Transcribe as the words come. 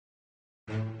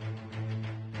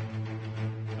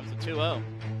2-0.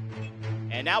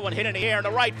 And now one hit in the air in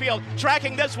the right field,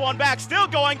 tracking this one back, still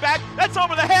going back. That's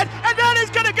over the head, and that is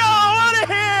going to go out of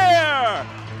here.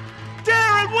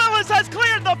 Darren Willis has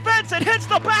cleared the fence and hits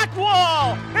the back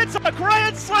wall. It's a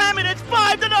grand slam, and it's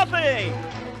 5-0.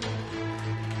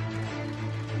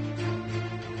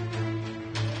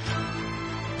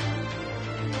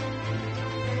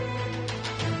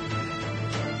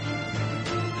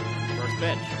 First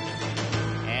pitch.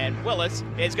 And Willis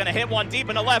is going to hit one deep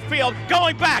into left field.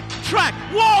 Going back, track,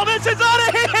 wall, this is out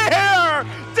of here!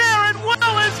 Darren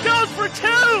Willis goes for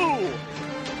 2!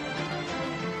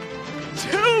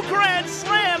 2 grand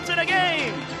slams in a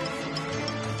game!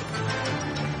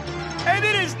 And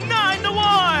it is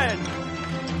 9-1!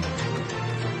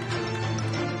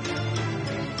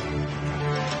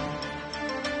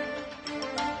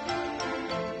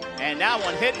 And now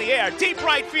one hit in the air, deep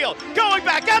right field, going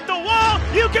back at the wall.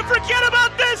 You can forget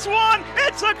about this one.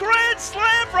 It's a grand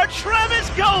slam for Travis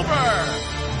Gover.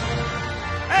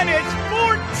 And it's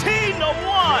 14